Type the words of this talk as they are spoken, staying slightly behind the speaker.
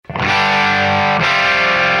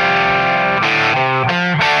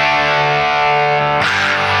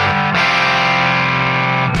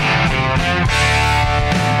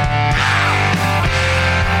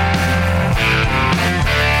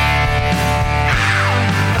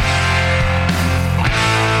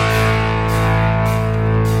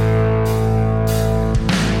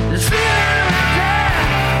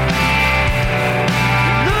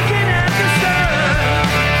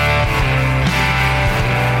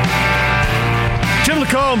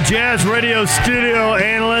LaComb, Jazz Radio studio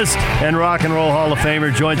analyst and Rock and Roll Hall of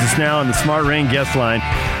Famer, joins us now on the Smart Rain guest line.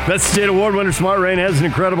 Best State Award winner Smart Rain has an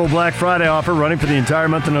incredible Black Friday offer running for the entire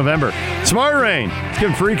month of November. Smart Rain is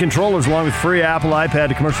giving free controllers along with free Apple iPad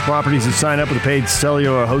to commercial properties who sign up with a paid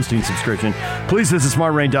cellular hosting subscription. Please visit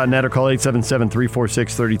smartrain.net or call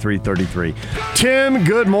 877-346-3333. Tim,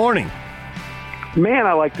 good morning. Man,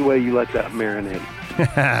 I like the way you let that marinate.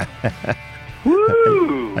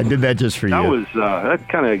 Woo! I did that just for you. That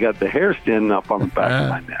kind of got the hair standing up on the back of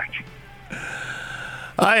my neck.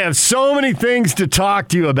 I have so many things to talk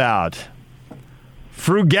to you about.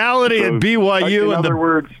 Frugality at BYU and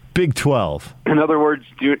the Big 12. In other words,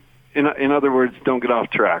 don't get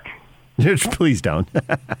off track. Please don't.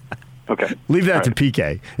 Okay. Leave that to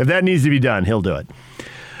PK. If that needs to be done, he'll do it.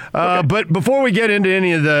 Okay. But before we get into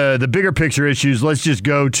any of the bigger picture issues, let's just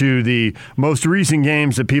go to the most recent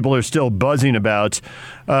games that people are still buzzing about.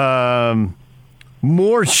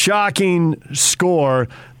 More shocking score,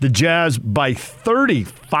 the Jazz by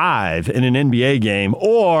 35 in an NBA game,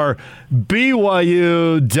 or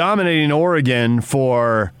BYU dominating Oregon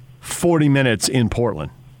for 40 minutes in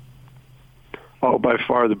Portland? Oh, by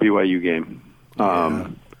far the BYU game.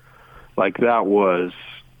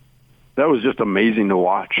 That was just amazing to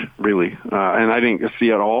watch, really. And I didn't see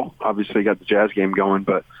it all. Obviously, got the Jazz game going,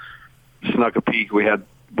 but snuck a peek. We had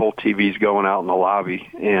both TVs going out in the lobby.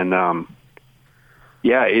 And,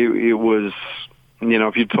 it was,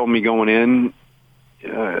 if you told me going in,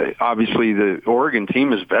 obviously the Oregon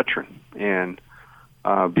team is veteran. And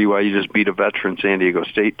BYU just beat a veteran San Diego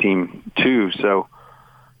State team, too. So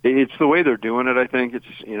it's the way they're doing it, I think. It's,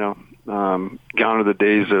 gone are the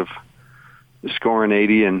days of scoring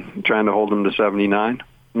 80 and trying to hold them to 79,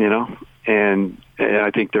 and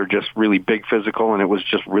I think they're just really big physical, and it was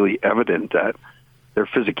just really evident that their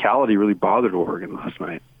physicality really bothered Oregon last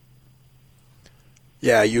night.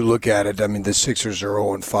 Yeah, you look at it, I mean, the Sixers are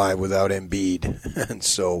 0-5 without Embiid, and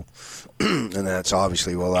so, and that's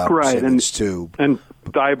obviously out of Simmons, too. And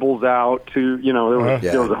Thibault's out, too,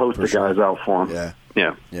 there was a host of guys out for him.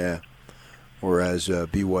 Yeah. Whereas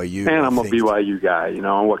BYU... And I'm a BYU guy,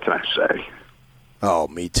 what can I say? Oh,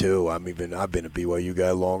 me too. I've been a BYU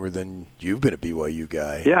guy longer than you've been a BYU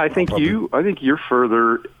guy. Yeah, I think you're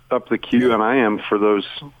further up the queue than I am for those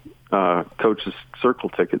coaches' circle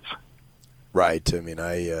tickets. Right. I mean,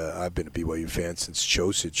 I've been a BYU fan since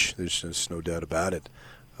Chosich. There's just no doubt about it.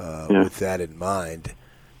 With that in mind,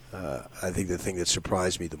 I think the thing that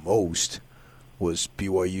surprised me the most was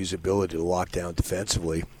BYU's ability to lock down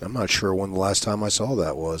defensively. I'm not sure when the last time I saw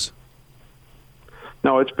that was.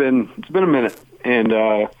 No, it's been a minute. And,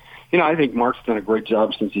 I think Mark's done a great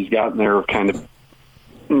job since he's gotten there of kind of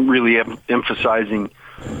really emphasizing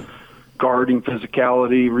guarding,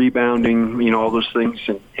 physicality, rebounding, all those things.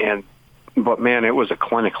 But, man, it was a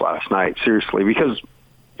clinic last night, seriously, because,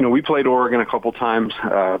 we played Oregon a couple times.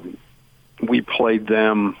 We played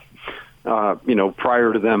them,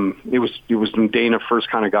 prior to them. It was when Dana first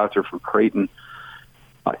kind of got there from Creighton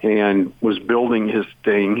and was building his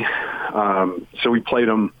thing. So we played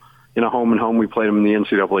them in a home and home. We played them in the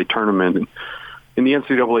NCAA tournament. And in the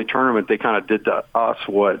NCAA tournament, they kind of did to us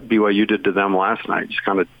what BYU did to them last night, just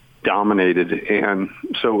kind of dominated. And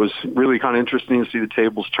so it was really kind of interesting to see the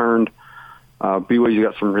tables turned. BYU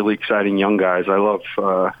got some really exciting young guys. I love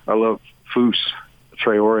Foose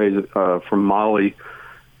Traore from Mali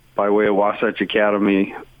by way of Wasatch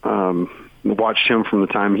Academy. Watched him from the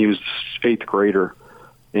time he was 8th grader.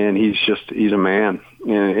 And he's a man,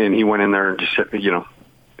 and he went in there and just,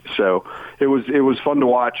 so it was fun to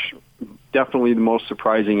watch. Definitely the most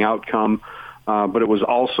surprising outcome, but it was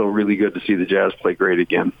also really good to see the Jazz play great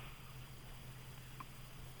again.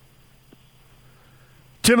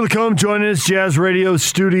 Tim LaComb joining us, Jazz Radio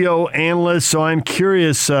studio analyst. So I'm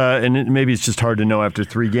curious, and maybe it's just hard to know after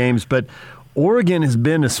 3 games, but Oregon has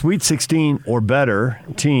been a Sweet 16 or better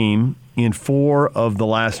team in 4 of the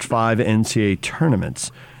last 5 NCAA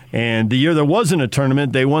tournaments. And the year there wasn't a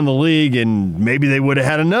tournament, they won the league, and maybe they would have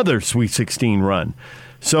had another Sweet 16 run.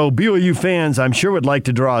 So BYU fans, I'm sure, would like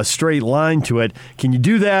to draw a straight line to it. Can you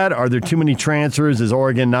do that? Are there too many transfers? Is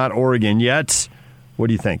Oregon not Oregon yet? What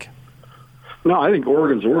do you think? No, I think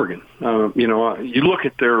Oregon's Oregon. You look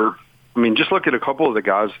at just look at a couple of the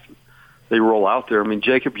guys they roll out there. I mean,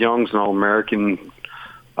 Jacob Young's an All-American,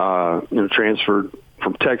 transferred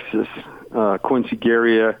from Texas. Quincy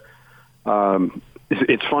Guerrier.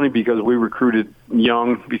 It's funny because we recruited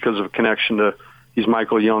Young because of a connection to he's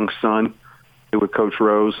Michael Young's son with Coach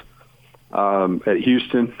Rose at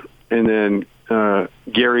Houston, and then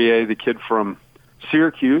Guerrier, the kid from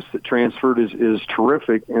Syracuse that transferred, is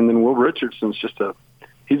terrific, and then Will Richardson's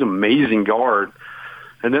he's an amazing guard.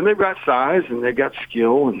 And then they've got size and they've got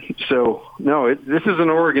skill, and so this is an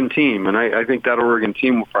Oregon team, and I think that Oregon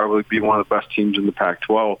team will probably be one of the best teams in the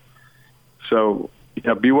Pac-12. So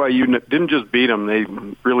BYU didn't just beat them; they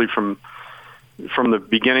really from the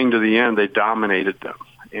beginning to the end they dominated them,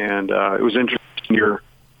 and it was interesting to hear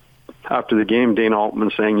after the game Dana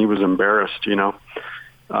Altman saying he was embarrassed, because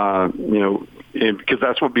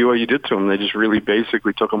that's what BYU did to him. They just really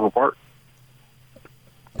basically took him apart.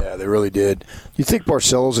 Yeah, they really did. Do you think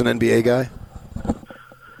Barcelo's an NBA guy?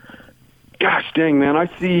 Gosh dang, man. I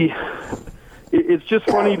see. It's just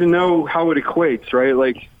funny to know how it equates, right?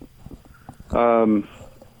 Like, I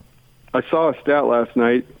saw a stat last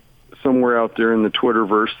night somewhere out there in the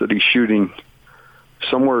Twitterverse that he's shooting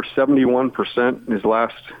somewhere 71% in his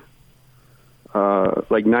last,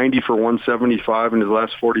 90 for 175 in his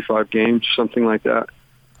last 45 games, something like that.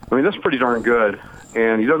 I mean, that's pretty darn good.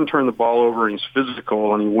 And he doesn't turn the ball over, and he's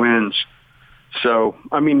physical, and he wins. So,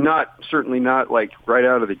 I mean, certainly not like right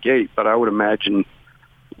out of the gate, but I would imagine,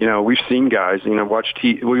 we've seen guys, we watched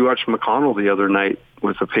McConnell the other night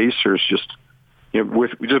with the Pacers just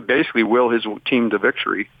basically will his team to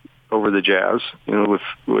victory over the Jazz, with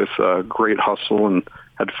great hustle, and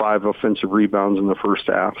had 5 offensive rebounds in the first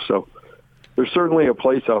half. So there's certainly a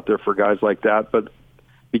place out there for guys like that, but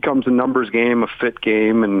becomes a numbers game, a fit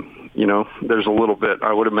game, and, there's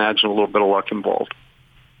I would imagine, a little bit of luck involved.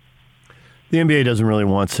 The NBA doesn't really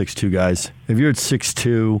want 6'2" guys. If you're at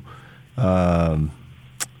 6'2", I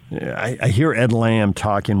hear Ed Lamb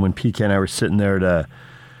talking when PK and I were sitting there at a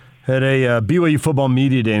BYU football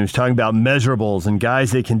media day, and he was talking about measurables and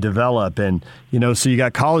guys they can develop. And, so you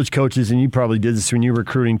got college coaches, and you probably did this when you were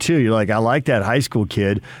recruiting too. You're like, I like that high school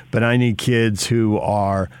kid, but I need kids who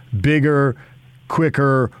are bigger,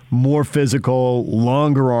 quicker, more physical,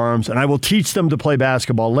 longer arms, and I will teach them to play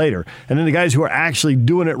basketball later. And then the guys who are actually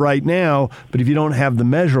doing it right now, but if you don't have the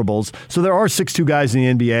measurables, so there are 6'2" guys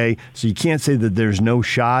in the NBA, so you can't say that there's no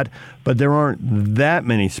shot, but there aren't that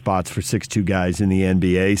many spots for 6'2" guys in the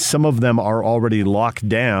NBA. Some of them are already locked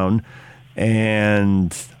down,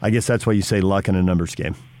 and I guess that's why you say luck in a numbers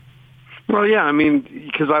game. Well, yeah, I mean,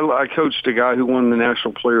 because I coached a guy who won the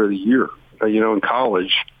National Player of the Year, in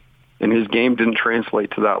college, and his game didn't translate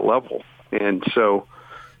to that level. And so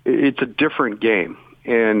it's a different game.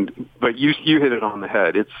 But you hit it on the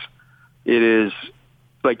head. It is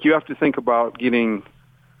like you have to think about getting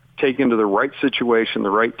taken to the right situation, the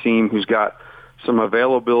right team who's got some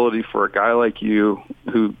availability for a guy like you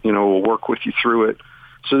who, will work with you through it.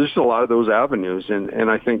 So there's a lot of those avenues. And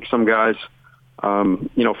I think some guys,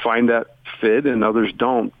 find that fit and others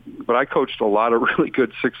don't. But I coached a lot of really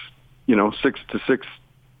good 6 to 6,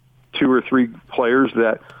 2 or 3 players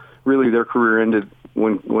that really their career ended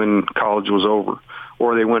when college was over,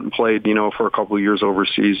 or they went and played, for a couple of years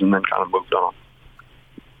overseas and then kind of moved on.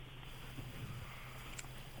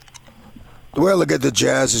 The way I look at the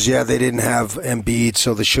Jazz is, they didn't have Embiid,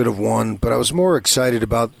 so they should have won. But I was more excited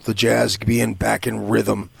about the Jazz being back in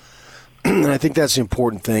rhythm. And I think that's the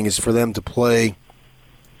important thing, is for them to play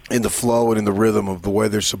in the flow and in the rhythm of the way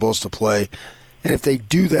they're supposed to play. And if they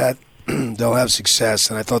do that, they'll have success,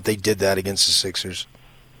 and I thought they did that against the Sixers.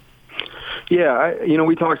 Yeah,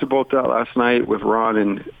 we talked about that last night with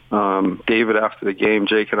Ron and David after the game.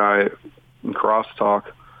 Jake and I in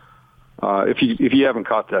crosstalk. If you haven't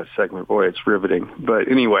caught that segment, boy, it's riveting.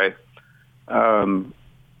 But anyway, I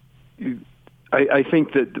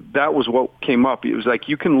think that was what came up. It was like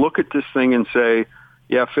you can look at this thing and say,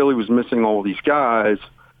 yeah, Philly was missing all these guys,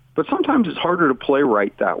 but sometimes it's harder to play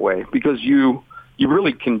right that way because you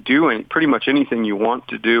really can do pretty much anything you want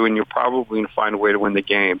to do, and you're probably going to find a way to win the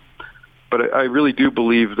game. But I really do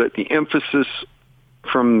believe that the emphasis,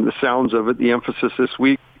 from the sounds of it, the emphasis this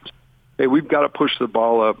week, hey, we've got to push the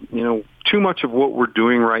ball up. Too much of what we're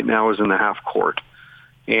doing right now is in the half court.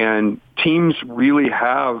 And teams really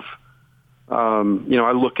have,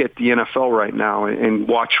 I look at the NFL right now and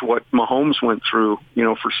watch what Mahomes went through,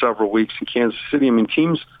 for several weeks in Kansas City. I mean,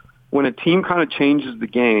 when a team kind of changes the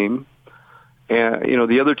game, and,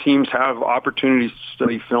 the other teams have opportunities to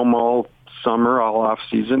study film all summer, all off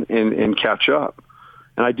season, and catch up.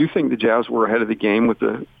 And I do think the Jazz were ahead of the game with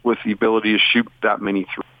the ability to shoot that many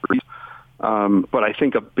threes. But I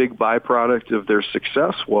think a big byproduct of their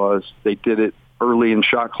success was they did it early in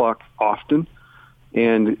shot clock often.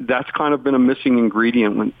 And that's kind of been a missing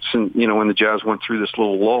ingredient when the Jazz went through this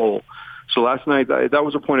little lull. So last night, that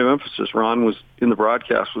was a point of emphasis. Ron was in the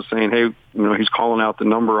broadcast was saying, hey, he's calling out the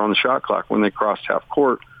number on the shot clock when they crossed half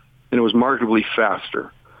court, and it was markedly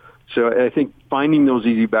faster. So I think finding those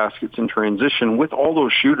easy baskets in transition with all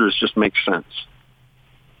those shooters just makes sense.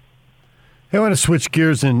 Hey, I want to switch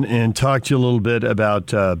gears and talk to you a little bit about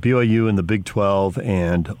BYU and the Big 12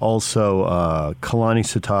 and also Kalani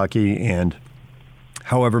Sitake and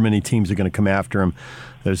however many teams are going to come after him.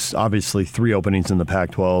 There's obviously 3 openings in the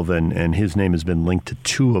Pac-12, and his name has been linked to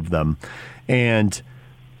 2 of them. And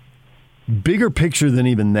bigger picture than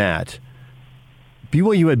even that,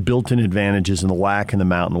 BYU had built-in advantages in the WAC and the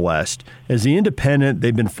Mountain West. As the independent,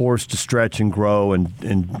 they've been forced to stretch and grow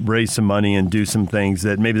and raise some money and do some things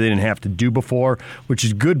that maybe they didn't have to do before, which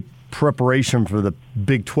is good preparation for the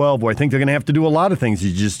Big 12, where I think they're going to have to do a lot of things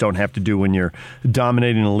you just don't have to do when you're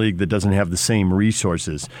dominating a league that doesn't have the same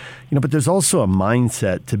resources. But there's also a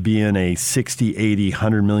mindset to be in a $60, $80,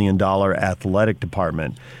 $100 million athletic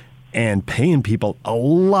department and paying people a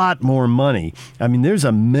lot more money. I mean, there's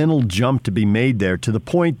a mental jump to be made there to the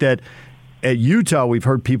point that at Utah, we've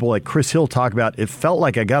heard people like Chris Hill talk about it felt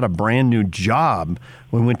like I got a brand new job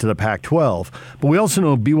when we went to the Pac-12. But we also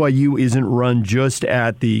know BYU isn't run just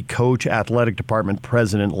at the coach, athletic department,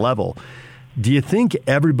 president level. Do you think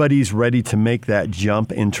everybody's ready to make that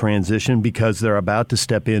jump in transition because they're about to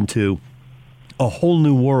step into a whole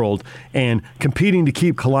new world, and competing to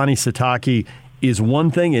keep Kalani Sitake is one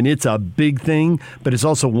thing, and it's a big thing, but it's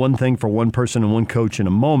also one thing for one person and one coach in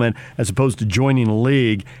a moment, as opposed to joining a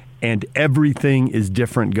league and everything is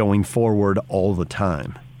different going forward all the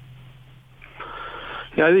time?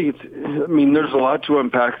 Yeah, I think there's a lot to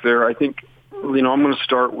unpack there. I think, I'm going to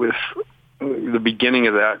start with the beginning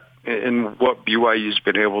of that and what BYU's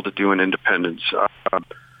been able to do in independence.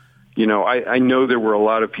 I know there were a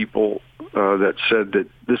lot of people that said that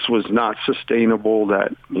this was not sustainable,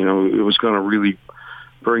 that, it was going to really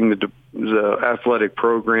bring the athletic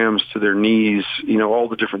programs to their knees, all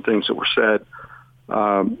the different things that were said.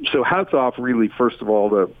 So hats off, really, first of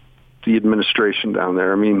all, to the administration down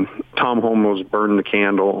there. I mean, Tom Holmoe's burned the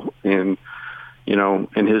candle, and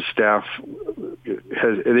and his staff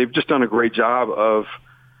they've just done a great job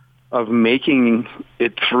of making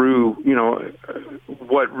it through,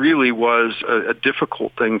 what really was a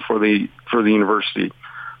difficult thing for the university.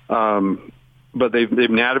 But they've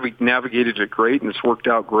navigated it great, and it's worked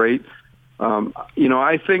out great.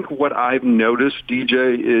 I think what I've noticed,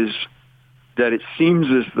 DJ, is that it seems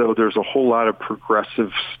as though there's a whole lot of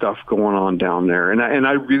progressive stuff going on down there. And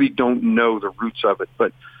I really don't know the roots of it,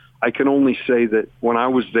 but I can only say that when I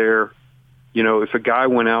was there, if a guy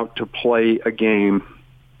went out to play a game,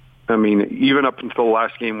 even up until the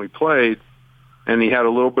last game we played, and he had a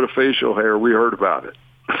little bit of facial hair, we heard about it,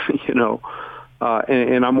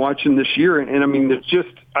 and I'm watching this year, and it's just,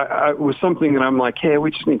 it was something that I'm like, hey,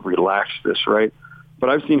 we just need to relax this, right? But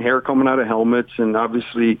I've seen hair coming out of helmets, and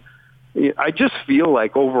obviously I just feel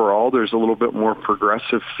like overall there's a little bit more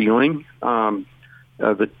progressive feeling.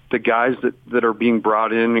 The guys that are being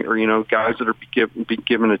brought in, or, guys that are being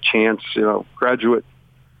given a chance, graduate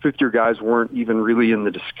fifth-year guys weren't even really in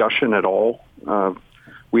the discussion at all.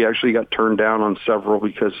 We actually got turned down on several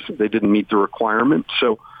because they didn't meet the requirement.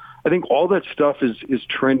 So I think all that stuff is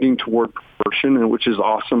trending toward progression, and which is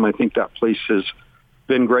awesome. I think that place has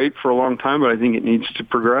been great for a long time, but I think it needs to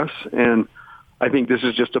progress. And I think this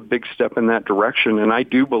is just a big step in that direction. And I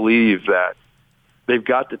do believe that they've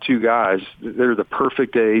got the 2 guys. They're the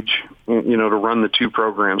perfect age, to run the 2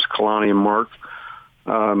 programs, Kalani and Mark.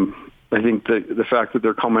 I think the fact that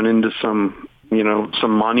they're coming into some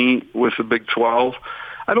money with the Big 12,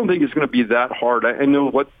 I don't think it's going to be that hard. I know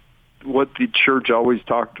what the church always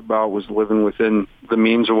talked about was living within the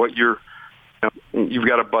means of what you've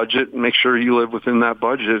got a budget, and make sure you live within that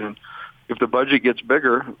budget. And if the budget gets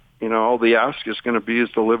bigger, all the ask is going to be is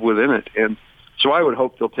to live within it. And so I would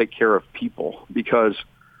hope they'll take care of people, because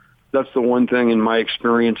that's the one thing in my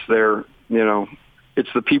experience there, it's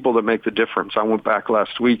the people that make the difference. I went back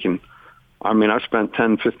last week, and I spent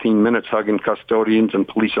 10, 15 minutes hugging custodians and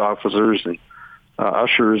police officers and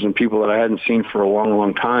ushers and people that I hadn't seen for a long,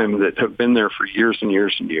 long time that have been there for years and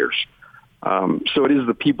years and years. So it is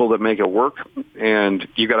the people that make it work, and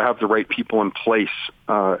you got to have the right people in place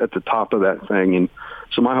at the top of that thing. And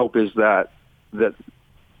so my hope is that's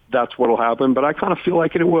what will happen, but I kind of feel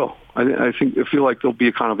like it will. I feel like there'll be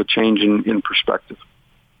a kind of a change in perspective.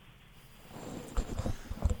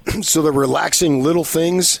 So they're relaxing little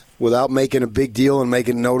things without making a big deal and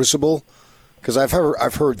making it noticeable? Because I've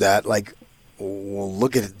heard that, like, well,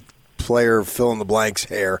 look at player fill in the blank's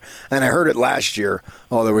hair. And I heard it last year.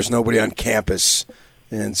 Oh, there was nobody on campus.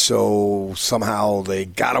 And so somehow they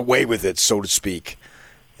got away with it, so to speak.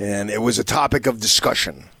 And it was a topic of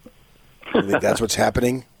discussion. I think that's what's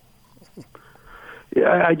happening.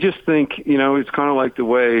 Yeah, I just think, it's kind of like the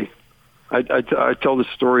way I tell this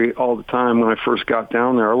story all the time. When I first got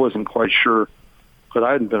down there, I wasn't quite sure, but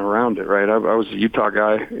I hadn't been around it, right? I was a Utah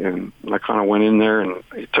guy, and I kind of went in there, and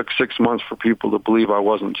it took 6 months for people to believe I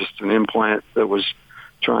wasn't just an implant that was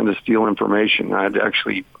trying to steal information. I had to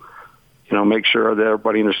actually, make sure that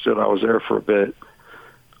everybody understood I was there for a bit.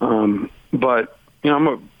 But,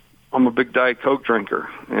 I'm a big Diet Coke drinker,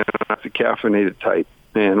 and I'm the caffeinated type.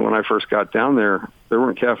 And when I first got down there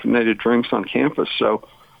weren't caffeinated drinks on campus, so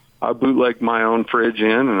I bootlegged my own fridge in,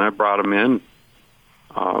 and I brought them in.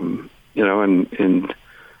 And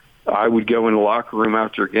I would go in the locker room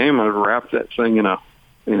after a game. I'd wrap that thing in a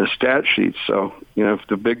stat sheet. So if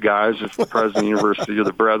the big guys, if the president of the university or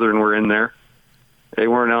the brethren were in there, they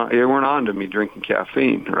weren't on to me drinking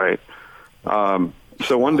caffeine, right?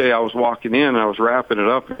 So one day I was walking in, and I was wrapping it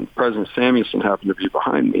up, and President Samuelson happened to be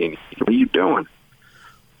behind me. And he said, "What are you doing?"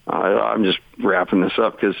 I'm just wrapping this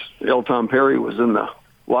up because Tom Perry was in the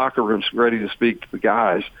locker room ready to speak to the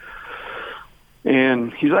guys.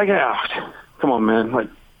 And he's like, "Yeah, come on, man. Like,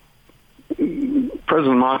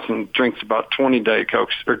 President Monson drinks about 20 Diet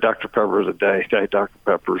Cokes or Dr. Peppers a day, Diet Dr.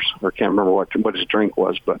 Peppers. I can't remember what his drink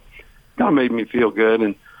was, but kind of made me feel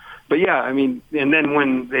good. But yeah, I mean, and then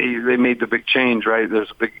when they made the big change, right, there's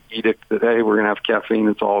a big edict that, hey, we're going to have caffeine.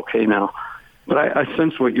 It's all okay now. But I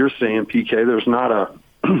sense what you're saying, PK. There's not a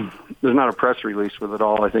press release with it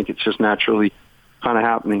all. I think it's just naturally kind of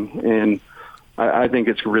happening. And I think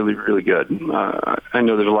it's really, really good. I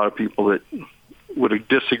know there's a lot of people that would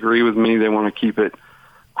disagree with me. They want to keep it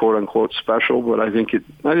quote unquote special, but I think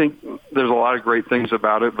there's a lot of great things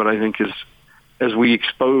about it. But I think as we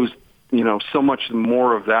expose, so much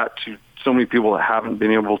more of that to so many people that haven't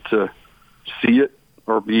been able to see it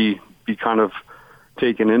or be kind of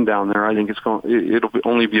taken in down there, I think it'll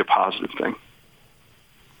only be a positive thing.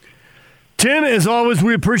 Tim, as always,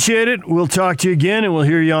 we appreciate it. We'll talk to you again, and we'll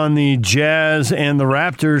hear you on the Jazz and the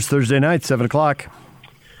Raptors Thursday night, 7 o'clock.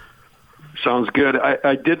 Sounds good.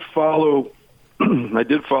 I did follow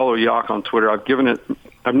Yak on Twitter.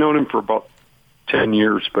 I've known him for about 10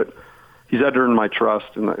 years, but he's had to earn my trust.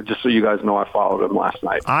 And just so you guys know, I followed him last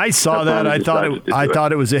night. I saw that. I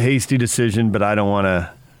thought it was a hasty decision, but I don't want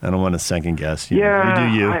to second guess. You do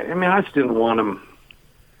you. I just didn't want him.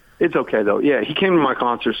 It's okay, though. Yeah, he came to my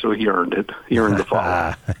concert, so he earned it. He earned the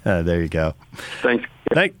follow. There you go. Thanks.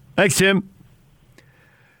 Thanks, Tim.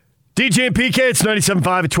 DJ and PK, it's 97.5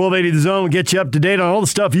 at 1280 The Zone. We'll get you up to date on all the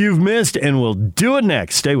stuff you've missed, and we'll do it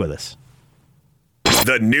next. Stay with us.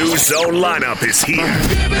 The new Zone lineup is here.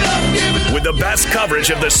 With the best coverage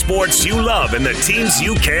of the sports you love and the teams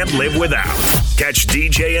you can't live without. Catch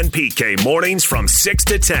DJ and PK mornings from 6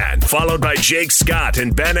 to 10, followed by Jake Scott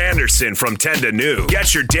and Ben Anderson from 10 to noon.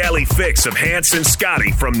 Get your daily fix of Hans and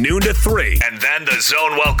Scotty from noon to 3. And then the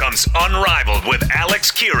Zone welcomes Unrivaled with Alex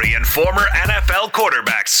Curie and former NFL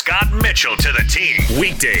quarterback Scott Mitchell to the team.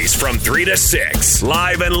 Weekdays from 3 to 6,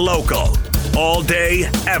 live and local. All day,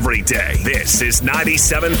 every day. This is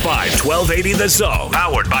 97.5, 1280 The Zone,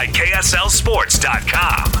 powered by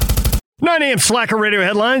KSLSports.com. 9 a.m. Slacker Radio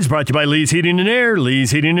headlines brought to you by Lee's Heating and Air.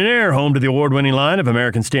 Lee's Heating and Air, home to the award-winning line of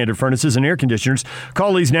American Standard furnaces and air conditioners.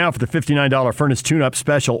 Call Lee's now for the $59 furnace tune-up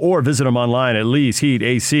special or visit them online at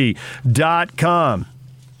leesheatac.com.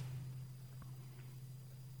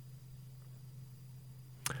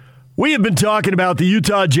 We have been talking about the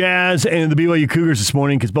Utah Jazz and the BYU Cougars this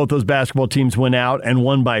morning because both those basketball teams went out and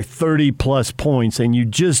won by 30-plus points, and you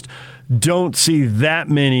just don't see that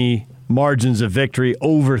many margins of victory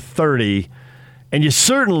over 30, and you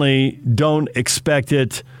certainly don't expect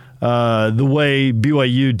it the way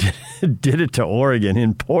BYU did it to Oregon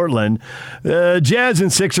in Portland. Jazz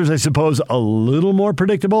and Sixers, I suppose, a little more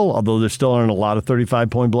predictable, although there still aren't a lot of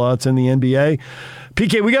 35-point blowouts in the NBA.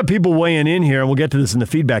 PK, we got people weighing in here, and we'll get to this in the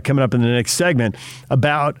feedback coming up in the next segment,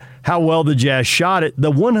 about how well the Jazz shot it. The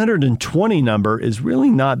 120 number is really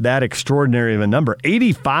not that extraordinary of a number.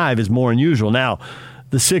 85 is more unusual. Now,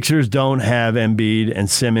 the Sixers don't have Embiid and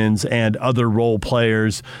Simmons and other role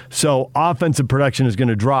players, so offensive production is going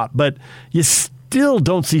to drop. But you still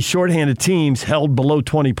don't see shorthanded teams held below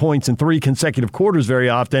 20 points in 3 consecutive quarters very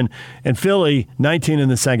often. And Philly, 19 in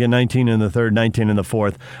the second, 19 in the third, 19 in the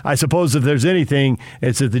fourth. I suppose if there's anything,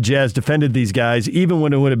 it's that the Jazz defended these guys, even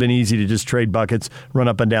when it would have been easy to just trade buckets, run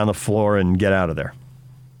up and down the floor, and get out of there.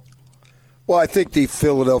 Well, I think the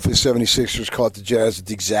Philadelphia 76ers caught the Jazz at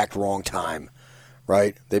the exact wrong time,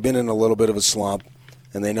 right? They've been in a little bit of a slump,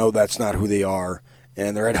 and they know that's not who they are.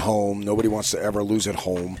 And they're at home. Nobody wants to ever lose at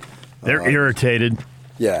home. They're irritated.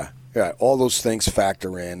 Yeah. All those things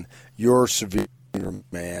factor in. You're a severe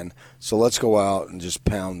man, so let's go out and just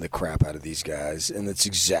pound the crap out of these guys. And that's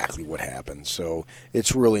exactly what happened. So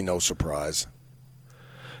it's really no surprise.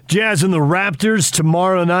 Jazz and the Raptors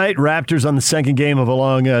tomorrow night. Raptors on the second game of a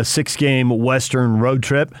long 6-game Western road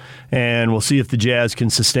trip. And we'll see if the Jazz can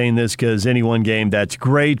sustain this, because any one game, that's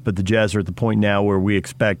great. But the Jazz are at the point now where we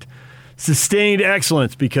expect sustained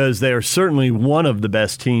excellence, because they are certainly one of the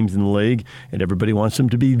best teams in the league. And everybody wants them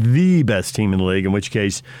to be the best team in the league, in which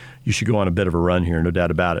case you should go on a bit of a run here, no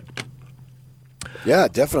doubt about it. Yeah,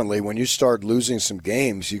 definitely. When you start losing some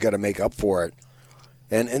games, you got to make up for it.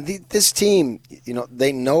 And this team,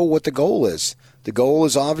 they know what the goal is. The goal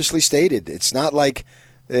is obviously stated. It's not like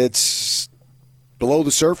it's below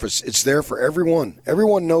the surface. It's there for everyone.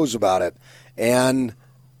 Everyone knows about it, and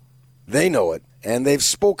they know it, and they've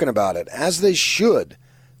spoken about it, as they should.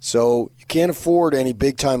 So you can't afford any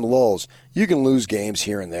big-time lulls. You can lose games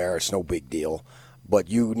here and there. It's no big deal. But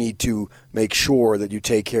you need to make sure that you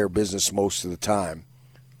take care of business most of the time.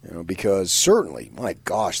 Because certainly, my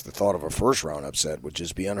gosh, the thought of a first-round upset would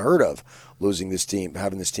just be unheard of, losing this team,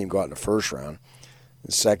 having this team go out in the first round,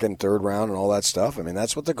 the second, third round, and all that stuff. I mean,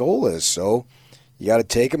 that's what the goal is. So you got to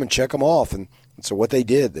take them and check them off. And so what they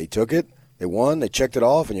did, they took it, they won, they checked it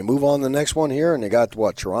off, and you move on to the next one here, and they got,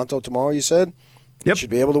 Toronto tomorrow, you said? Yep. You should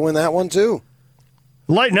be able to win that one, too.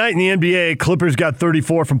 Light night in the NBA. Clippers got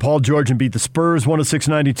 34 from Paul George and beat the Spurs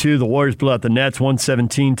 106-92. The Warriors blew out the Nets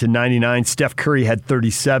 117-99. Steph Curry had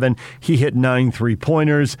 37. He hit 9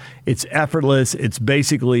 3-pointers. It's effortless. It's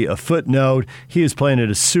basically a footnote. He is playing at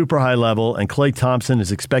a super high level, and Klay Thompson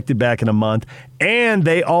is expected back in a month. And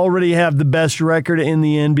they already have the best record in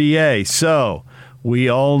the NBA. So we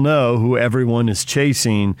all know who everyone is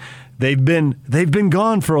chasing. They've been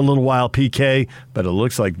gone for a little while, PK, but it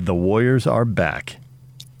looks like the Warriors are back.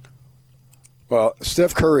 Well,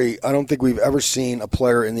 Steph Curry, I don't think we've ever seen a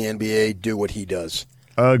player in the NBA do what he does.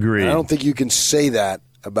 Agreed. And I don't think you can say that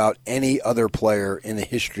about any other player in the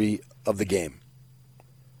history of the game.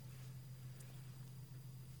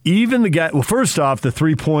 Even the guy, well, first off, the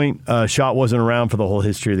three-point shot wasn't around for the whole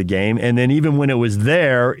history of the game. And then even when it was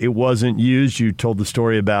there, it wasn't used. You told the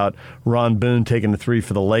story about Ron Boone taking the three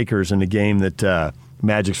for the Lakers in the game that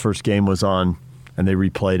Magic's first game was on, and they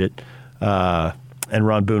replayed it. And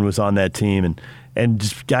Ron Boone was on that team,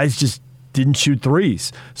 and guys just didn't shoot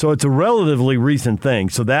threes. So it's a relatively recent thing,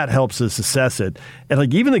 so that helps us assess it.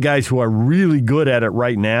 And even the guys who are really good at it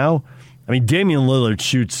right now, I mean, Damian Lillard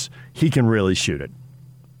shoots, he can really shoot it.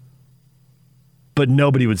 But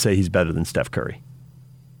nobody would say he's better than Steph Curry.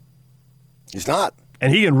 He's not.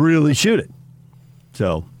 And he can really shoot it.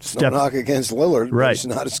 So no knock against Lillard, right. But he's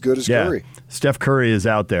not as good as Curry. Steph Curry is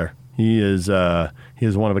out there. He is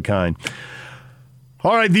one of a kind.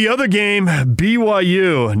 All right, the other game,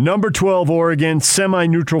 BYU, number 12 Oregon,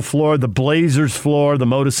 semi-neutral floor, the Blazers floor, the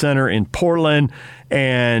Moda Center in Portland,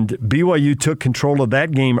 and BYU took control of that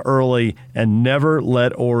game early and never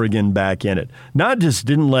let Oregon back in it. Not just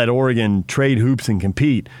didn't let Oregon trade hoops and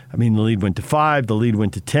compete. I mean, the lead went to 5, the lead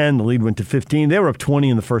went to 10, the lead went to 15. They were up 20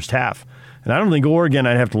 in the first half. And I don't think Oregon,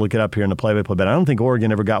 I'd have to look it up here in the play-by-play, but I don't think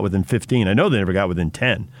Oregon ever got within 15. I know they never got within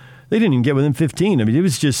 10. They didn't even get within 15. I mean, it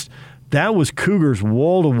was just... That was Cougars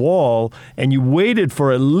wall to wall, and you waited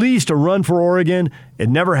for at least a run for Oregon. It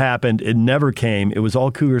never happened. It never came. It was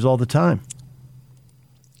all Cougars all the time.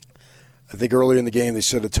 I think early in the game they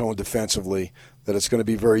set a tone defensively that it's going to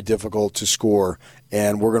be very difficult to score,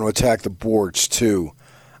 and we're going to attack the boards too.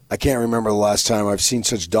 I can't remember the last time I've seen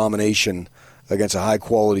such domination against a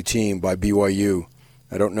high-quality team by BYU.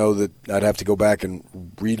 I don't know that I'd have to go back and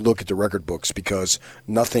re-look at the record books because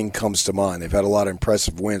nothing comes to mind. They've had a lot of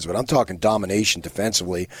impressive wins, but I'm talking domination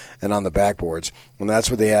defensively and on the backboards, and that's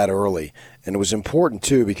what they had early. And it was important,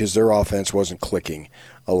 too, because their offense wasn't clicking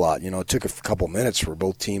a lot. It took a couple minutes for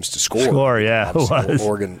both teams to score. It was.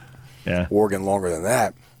 Oregon longer than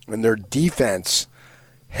that. And their defense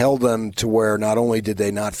held them to where not only did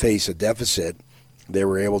they not face a deficit, they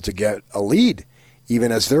were able to get a lead,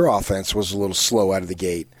 even as their offense was a little slow out of the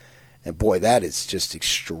gate. And, boy, that is just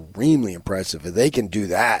extremely impressive. If they can do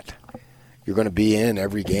that, you're going to be in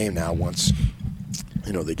every game now once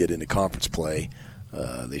they get into conference play,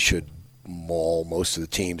 they should maul most of the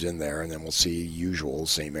teams in there, and then we'll see usual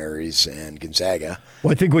St. Mary's and Gonzaga.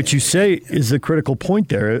 Well, I think what you say is a critical point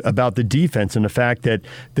there about the defense and the fact that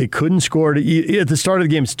they couldn't score. At the start of the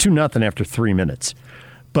game, it's 2-0 after 3 minutes.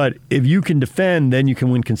 But if you can defend, then you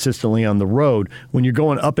can win consistently on the road. When you're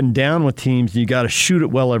going up and down with teams and you got to shoot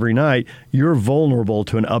it well every night, you're vulnerable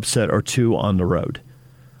to an upset or two on the road.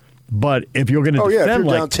 But if you're going to defend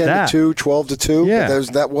like that, if you're down 10-2,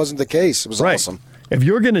 12-2, that wasn't the case. It was awesome. If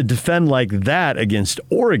you're going to defend like that against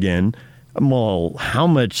Oregon, well, how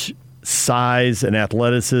much size and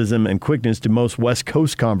athleticism and quickness do most West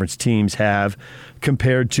Coast Conference teams have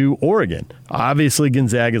compared to Oregon? Obviously,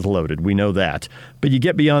 Gonzaga is loaded. We know that. But you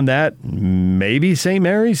get beyond that, maybe St.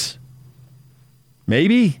 Mary's?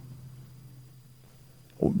 Maybe?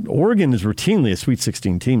 Oregon is routinely a Sweet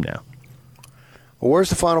 16 team now. Well, where's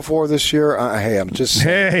the Final Four this year?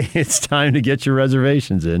 Hey, it's time to get your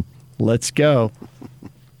reservations in. Let's go.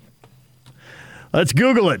 Let's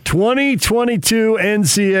Google it. 2022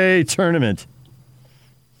 NCAA tournament.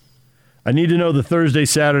 I need to know the Thursday,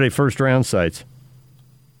 Saturday first round sites.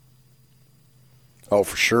 Oh,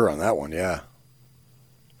 for sure on that one, yeah.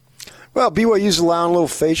 Well, BYU's allowing a little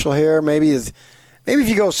facial hair. Maybe if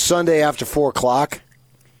you go Sunday after 4 o'clock.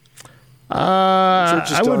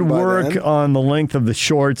 I would work on the length of the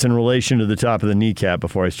shorts in relation to the top of the kneecap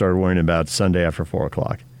before I started worrying about Sunday after 4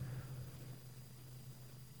 o'clock.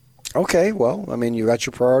 Okay, well, you got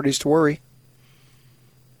your priorities to worry.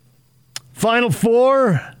 Final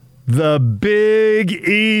Four, the Big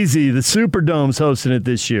Easy. The Superdome's hosting it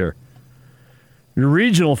this year. Your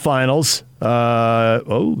regional finals,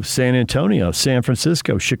 San Antonio, San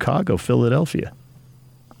Francisco, Chicago, Philadelphia.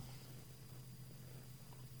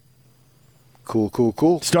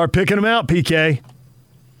 Cool. Start picking them out, PK.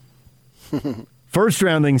 First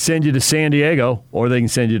round, they can send you to San Diego, or they can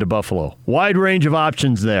send you to Buffalo. Wide range of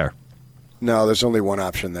options there. No, there's only one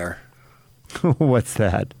option there. What's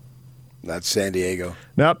that? That's San Diego.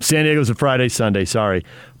 Nope, San Diego's a Friday, Sunday, sorry.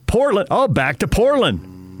 Portland, back to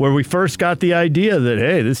Portland, where we first got the idea that,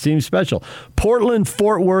 hey, this team's special. Portland,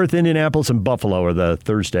 Fort Worth, Indianapolis, and Buffalo are the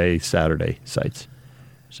Thursday, Saturday sites.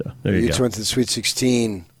 So there you go. Utes went to the Sweet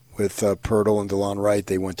 16 with Pirtle and DeLon Wright.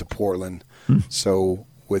 They went to Portland. So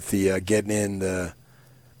with the getting in the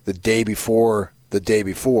day before,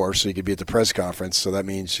 so you could be at the press conference. So that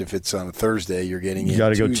means if it's on a Thursday, you're getting in. You got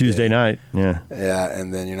to go Tuesday night. Yeah. Yeah,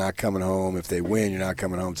 and then you're not coming home. If they win, you're not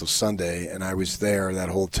coming home until Sunday. And I was there that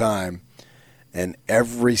whole time, and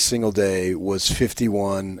every single day was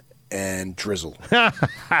 51 and drizzle.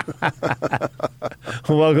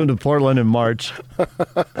 Welcome to Portland in March.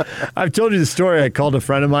 I've told you the story. I called a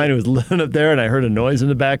friend of mine who was living up there, and I heard a noise in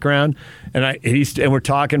the background, and we're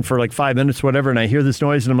talking for like 5 minutes or whatever, and I hear this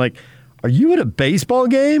noise, and I'm like, "Are you at a baseball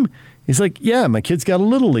game?" He's like, "Yeah, my kid's got a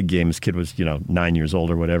little league game." His kid was, 9 years old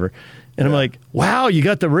or whatever. And I'm like, "Wow, you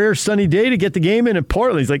got the rare sunny day to get the game in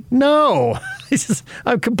Portland." He's like, "No." He says,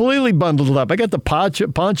 "I'm completely bundled up. I got the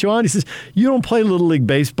poncho on." He says, "You don't play Little League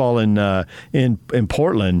baseball in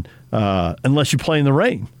Portland unless you play in the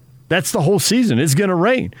rain. That's the whole season. It's going to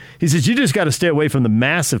rain." He says, "You just got to stay away from the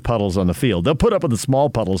massive puddles on the field. They'll put up with the small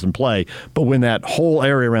puddles and play, but when that whole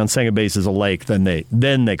area around second base is a lake, then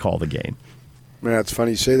they call the game." Yeah, it's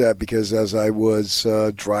funny you say that because as I was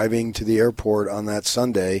driving to the airport on that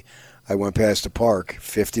Sunday, I went past a park,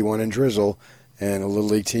 51 and drizzle, and a Little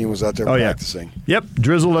League team was out there practicing. Yeah. Yep,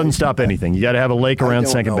 drizzle doesn't stop anything. You got to have a lake around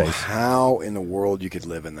second base. How in the world you could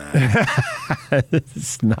live in that?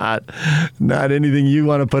 It's not anything you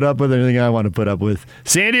want to put up with, anything I want to put up with.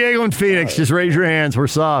 San Diego and Phoenix, just raise your hands. We're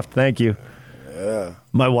soft. Thank you. Yeah.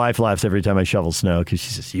 My wife laughs every time I shovel snow because she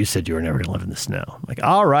says, "You said you were never going to live in the snow." I'm like,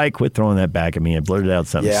 "All right, quit throwing that back at me." I blurted out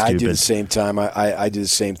something stupid. Yeah, I do the same time. I do the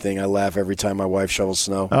same thing. I laugh every time my wife shovels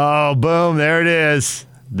snow. Oh, boom. There it is.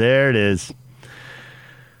 There it is.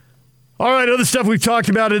 All right, other stuff we've talked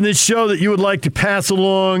about in this show that you would like to pass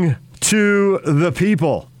along to the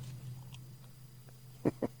people.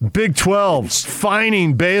 Big 12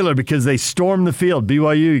 fining Baylor because they stormed the field.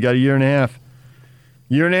 BYU, you got a year and a half.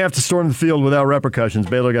 Year and a half to storm the field without repercussions.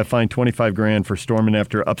 Baylor got fined $25,000 for storming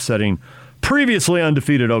after upsetting previously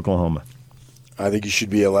undefeated Oklahoma. I think you should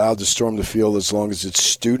be allowed to storm the field as long as it's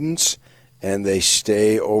students and they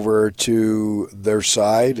stay over to their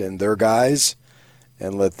side and their guys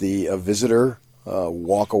and let the visitor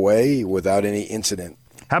walk away without any incident.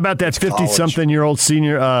 How about that 50-something-year-old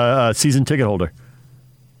senior season ticket holder?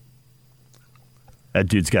 That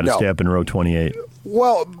dude's got to stay up in row 28.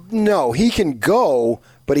 Well, no, he can go,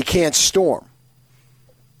 but he can't storm.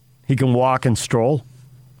 He can walk and stroll?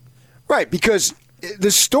 Right, because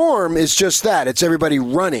the storm is just that. It's everybody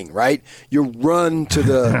running, right? You run to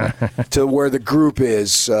the to where the group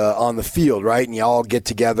is on the field, right? And you all get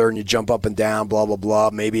together and you jump up and down, blah, blah, blah.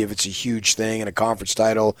 Maybe if it's a huge thing and a conference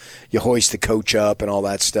title, you hoist the coach up and all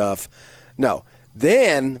that stuff. No.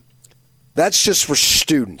 Then that's just for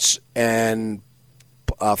students and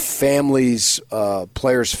families,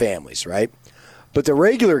 players' families, right? But the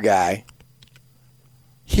regular guy,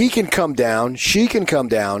 he can come down, she can come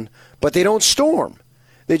down, but they don't storm.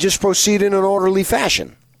 They just proceed in an orderly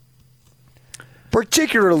fashion.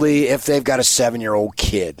 Particularly if they've got a 7-year-old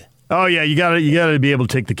kid. Oh yeah, you gotta be able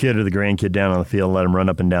to take the kid or the grandkid down on the field and let them run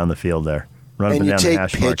up and down the field there. And you take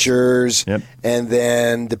pictures, and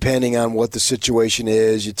then depending on what the situation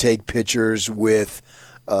is, you take pictures with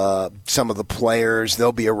some of the players.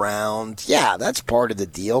 They'll be around. Yeah, that's part of the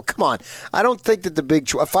deal. Come on. I don't think that the Big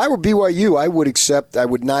 12, if I were BYU, I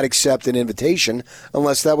would not accept an invitation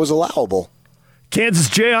unless that was allowable. Kansas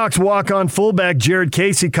Jayhawks walk-on fullback Jared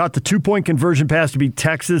Casey caught the 2-point conversion pass to beat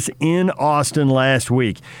Texas in Austin last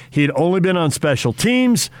week. He had only been on special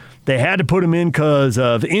teams. They had to put him in because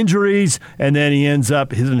of injuries, and then he ends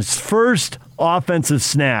up, his first offensive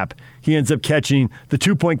snap, he ends up catching the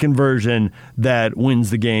 2-point conversion that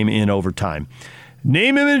wins the game in overtime.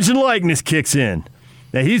 Name, image, and likeness kicks in.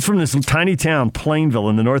 Now, he's from this tiny town, Plainville,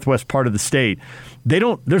 in the northwest part of the state.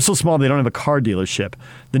 They're so small they don't have a car dealership.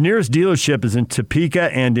 The nearest dealership is in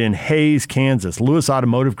Topeka and in Hayes, Kansas. Lewis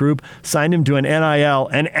Automotive Group signed him to an NIL,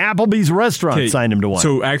 and Applebee's restaurant signed him to one.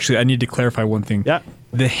 So actually, I need to clarify one thing. Yeah.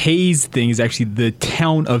 The Hayes thing is actually the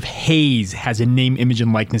town of Hayes has a name, image,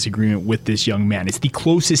 and likeness agreement with this young man. It's the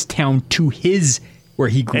closest town to his where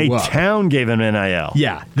he grew up. A town gave him NIL.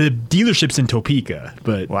 Yeah. The dealership's in Topeka,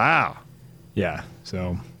 but wow. Yeah.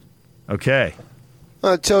 So okay.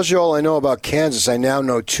 Well, it tells you all I know about Kansas. I now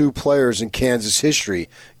know 2 players in Kansas history,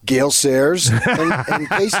 Gale Sayers and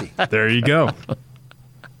Casey. There you go.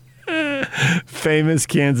 Famous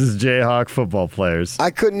Kansas Jayhawk football players. I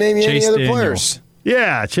couldn't name you any other players.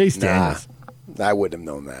 Yeah, Chase Daniels. I wouldn't have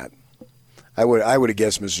known that. I would have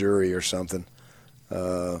guessed Missouri or something.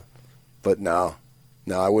 But no,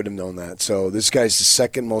 I wouldn't have known that. So this guy's the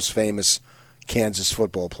second most famous Kansas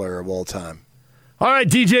football player of all time. All right,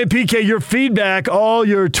 DJ and PK, your feedback, all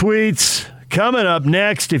your tweets coming up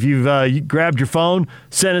next. If you've grabbed your phone,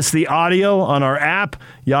 send us the audio on our app.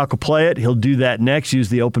 Yak will play it. He'll do that next. Use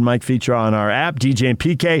the open mic feature on our app. DJ and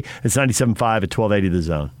PK, it's 97.5 at 1280 The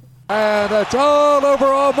Zone. And it's all over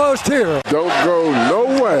almost here. Don't go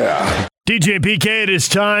nowhere. DJ and PK, it is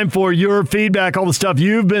time for your feedback, all the stuff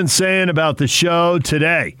you've been saying about the show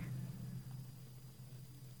today.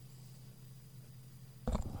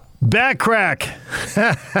 Back crack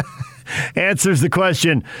answers the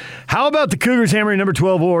question, how about the Cougars hammering number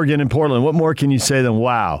 12 Oregon in Portland? What more can you say than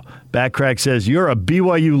wow? Back crack says, you're a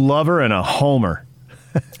BYU lover and a homer.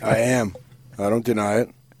 I am. I don't deny it.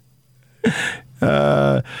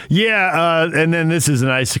 And then this is a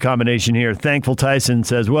nice combination here. Thankful Tyson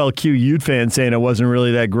says, well, Q Ute fan saying it wasn't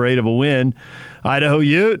really that great of a win. Idaho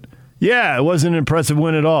Ute? Yeah, it wasn't an impressive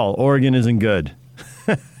win at all. Oregon isn't good.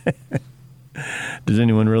 Does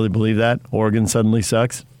anyone really believe that? Oregon suddenly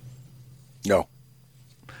sucks? No.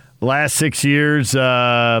 Last 6 years,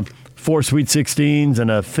 4 Sweet 16s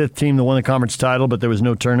and a 5th team that won the conference title, but there was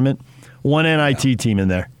no tournament. One NIT team in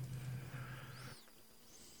there.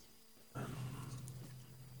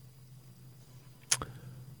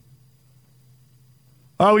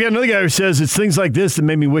 Oh, we got another guy who says, it's things like this that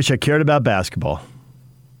made me wish I cared about basketball.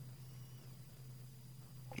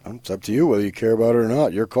 It's up to you whether you care about it or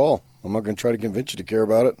not. Your call. I'm not going to try to convince you to care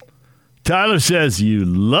about it. Tyler says, you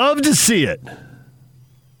love to see it.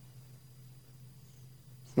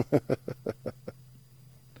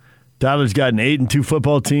 Tyler's got an 8-2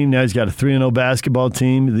 football team. Now he's got a 3-0 basketball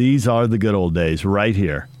team. These are the good old days right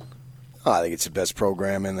here. Oh, I think it's the best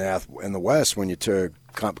program in the West when you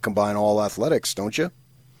combine all athletics, don't you?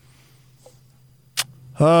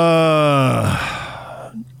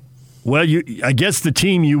 Well, I guess the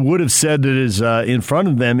team you would have said that is in front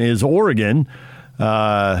of them is Oregon,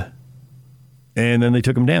 and then they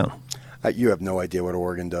took them down. You have no idea what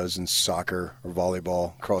Oregon does in soccer or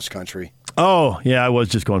volleyball, cross country. Oh, yeah, I was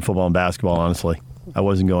just going football and basketball, honestly. I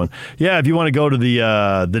wasn't going. Yeah, if you want to go to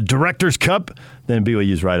the Directors' Cup, then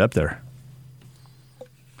BYU's right up there.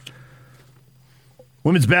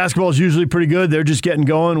 Women's basketball is usually pretty good. They're just getting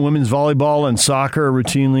going. Women's volleyball and soccer are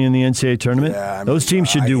routinely in the NCAA tournament. Yeah, I mean, those teams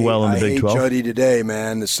should do well in the Big 12. I hate Juddy today,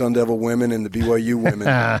 man. The Sun Devil women and the BYU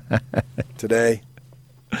women today.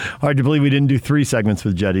 Hard to believe we didn't do 3 segments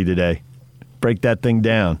with Juddy today. Break that thing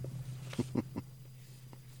down.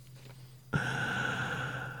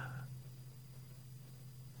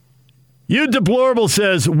 You Deplorable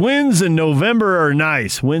says, wins in November are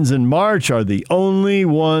nice. Wins in March are the only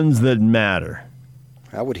ones that matter.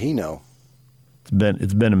 How would he know?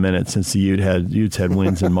 It's been a minute since the Utes had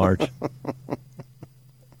wins in March.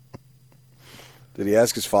 Did he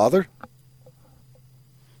ask his father?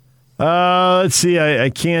 Let's see. I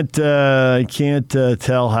can't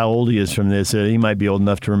tell how old he is from this. He might be old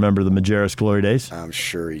enough to remember the Majerus glory days. I'm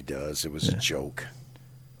sure he does. It was a joke.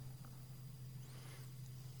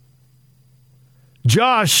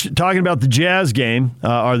 Josh, talking about the Jazz game,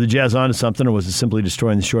 are the Jazz onto something, or was it simply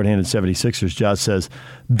destroying the shorthanded 76ers? Josh says,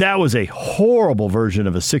 that was a horrible version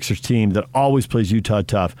of a Sixers team that always plays Utah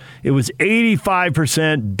tough. It was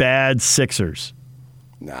 85% bad Sixers.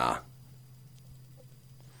 Nah.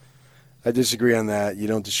 I disagree on that. You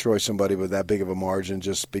don't destroy somebody with that big of a margin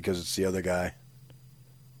just because it's the other guy.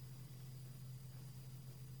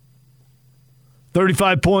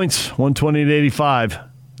 35 points, 120 to 85.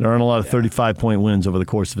 There aren't a lot of 35-point wins over the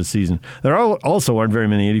course of a season. There also aren't very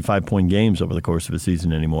many 85-point games over the course of a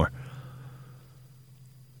season anymore.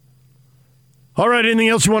 All right, anything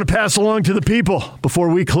else you want to pass along to the people before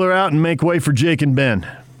we clear out and make way for Jake and Ben?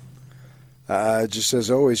 Just as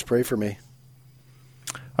always, pray for me.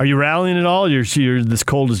 Are you rallying at all? This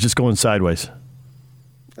cold is just going sideways?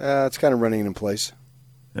 It's kind of running in place.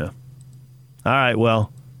 Yeah. All right,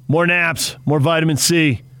 well, more naps, more vitamin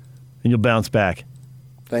C, and you'll bounce back.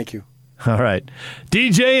 Thank you. All right.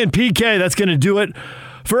 DJ and PK, that's going to do it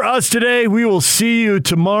for us today. We will see you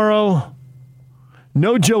tomorrow.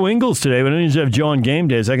 No Joe Ingles today. We don't usually have Joe on game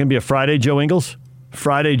day. Is that going to be a Friday Joe Ingles?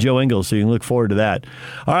 Friday Joe Ingles, so you can look forward to that.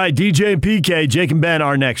 All right, DJ and PK, Jake and Ben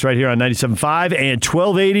are next right here on 97.5 and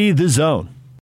 1280 The Zone.